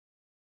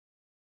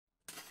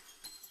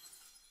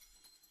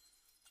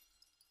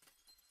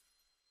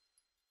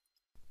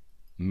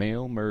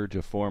Mail merge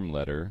a form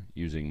letter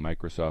using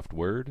Microsoft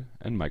Word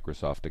and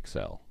Microsoft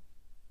Excel.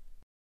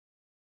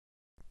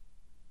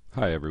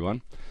 Hi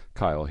everyone,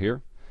 Kyle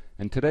here,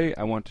 and today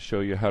I want to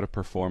show you how to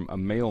perform a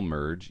mail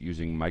merge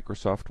using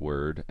Microsoft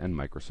Word and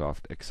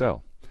Microsoft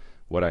Excel.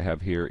 What I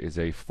have here is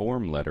a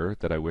form letter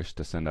that I wish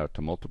to send out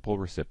to multiple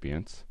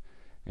recipients,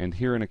 and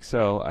here in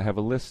Excel I have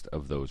a list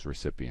of those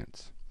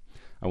recipients.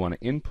 I want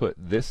to input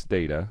this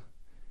data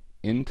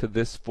into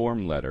this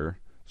form letter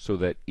so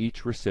that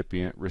each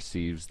recipient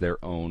receives their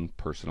own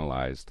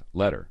personalized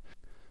letter.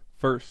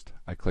 First,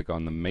 I click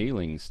on the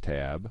Mailings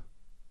tab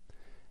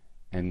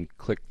and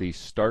click the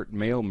Start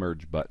Mail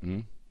Merge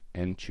button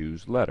and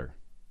choose Letter.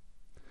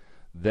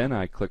 Then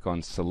I click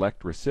on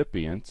Select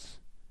Recipients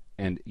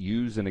and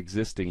use an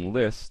existing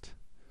list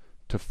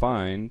to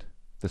find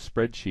the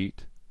spreadsheet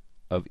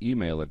of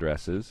email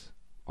addresses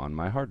on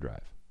my hard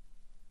drive.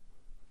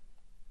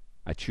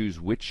 I choose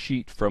which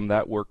sheet from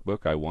that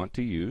workbook I want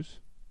to use.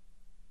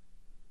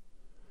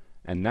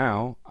 And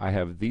now I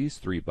have these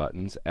three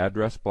buttons: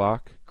 Address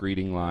Block,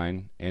 Greeting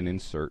Line, and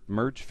Insert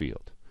Merge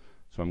Field.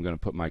 So I'm going to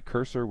put my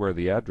cursor where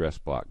the address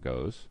block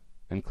goes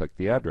and click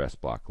the address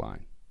block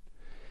line.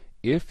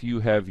 If you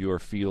have your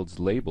fields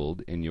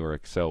labeled in your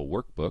Excel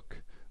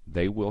workbook,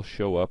 they will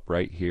show up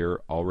right here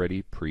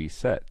already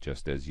preset,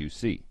 just as you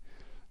see.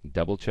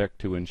 Double check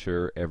to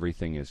ensure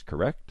everything is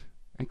correct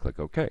and click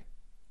OK.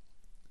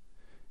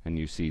 And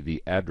you see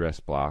the address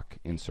block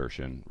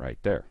insertion right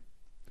there.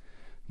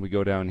 We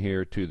go down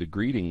here to the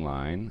greeting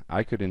line.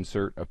 I could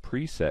insert a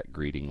preset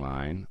greeting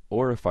line,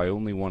 or if I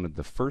only wanted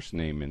the first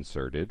name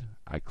inserted,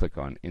 I click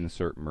on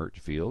Insert Merge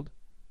Field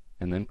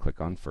and then click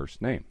on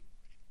First Name.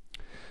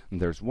 And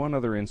there's one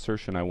other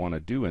insertion I want to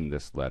do in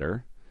this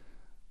letter.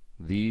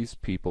 These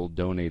people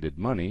donated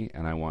money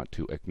and I want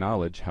to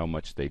acknowledge how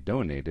much they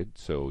donated,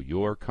 so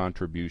your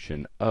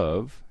contribution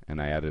of,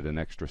 and I added an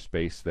extra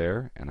space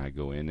there, and I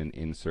go in and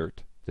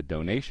insert the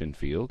donation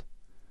field,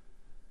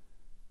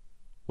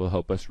 will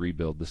help us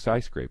rebuild the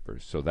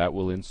skyscrapers. So that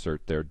will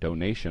insert their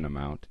donation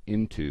amount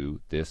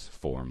into this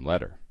form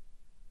letter.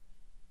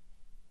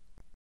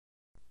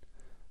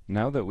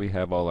 Now that we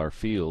have all our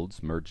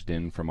fields merged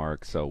in from our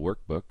Excel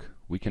workbook,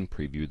 we can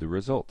preview the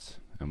results.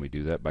 And we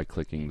do that by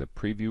clicking the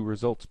Preview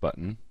Results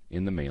button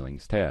in the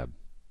Mailings tab.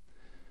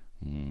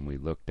 We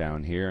look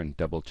down here and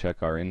double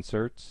check our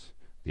inserts.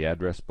 The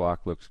address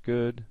block looks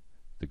good,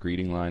 the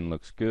greeting line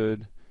looks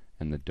good,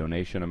 and the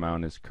donation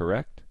amount is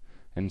correct.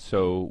 And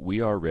so we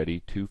are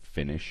ready to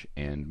finish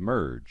and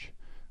merge.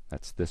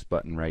 That's this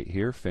button right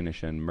here,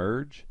 Finish and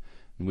Merge.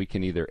 And we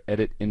can either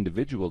edit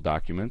individual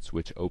documents,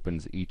 which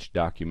opens each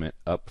document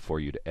up for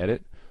you to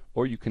edit,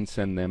 or you can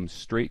send them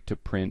straight to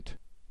print.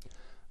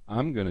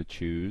 I'm going to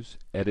choose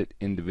Edit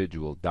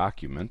Individual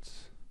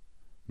Documents,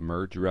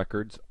 Merge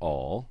Records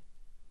All,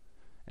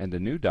 and a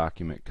new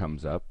document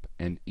comes up,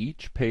 and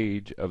each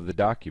page of the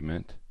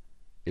document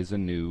is a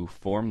new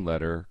form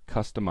letter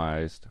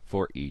customized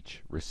for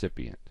each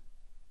recipient.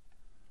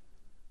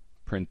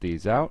 Print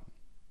these out,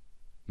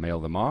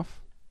 mail them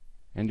off,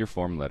 and your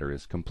form letter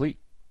is complete.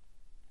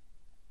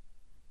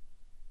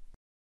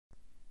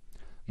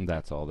 And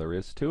that's all there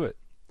is to it.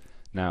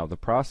 Now, the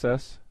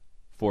process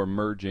for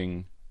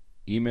merging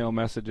email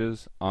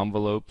messages,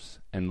 envelopes,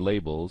 and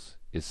labels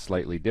is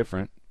slightly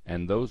different,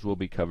 and those will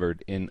be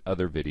covered in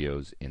other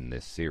videos in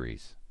this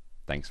series.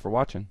 Thanks for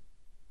watching.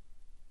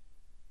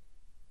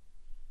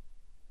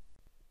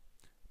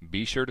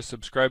 Be sure to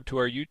subscribe to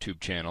our YouTube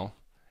channel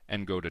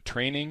and go to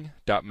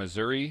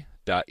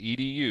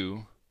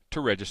training.missouri.edu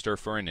to register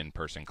for an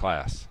in-person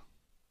class.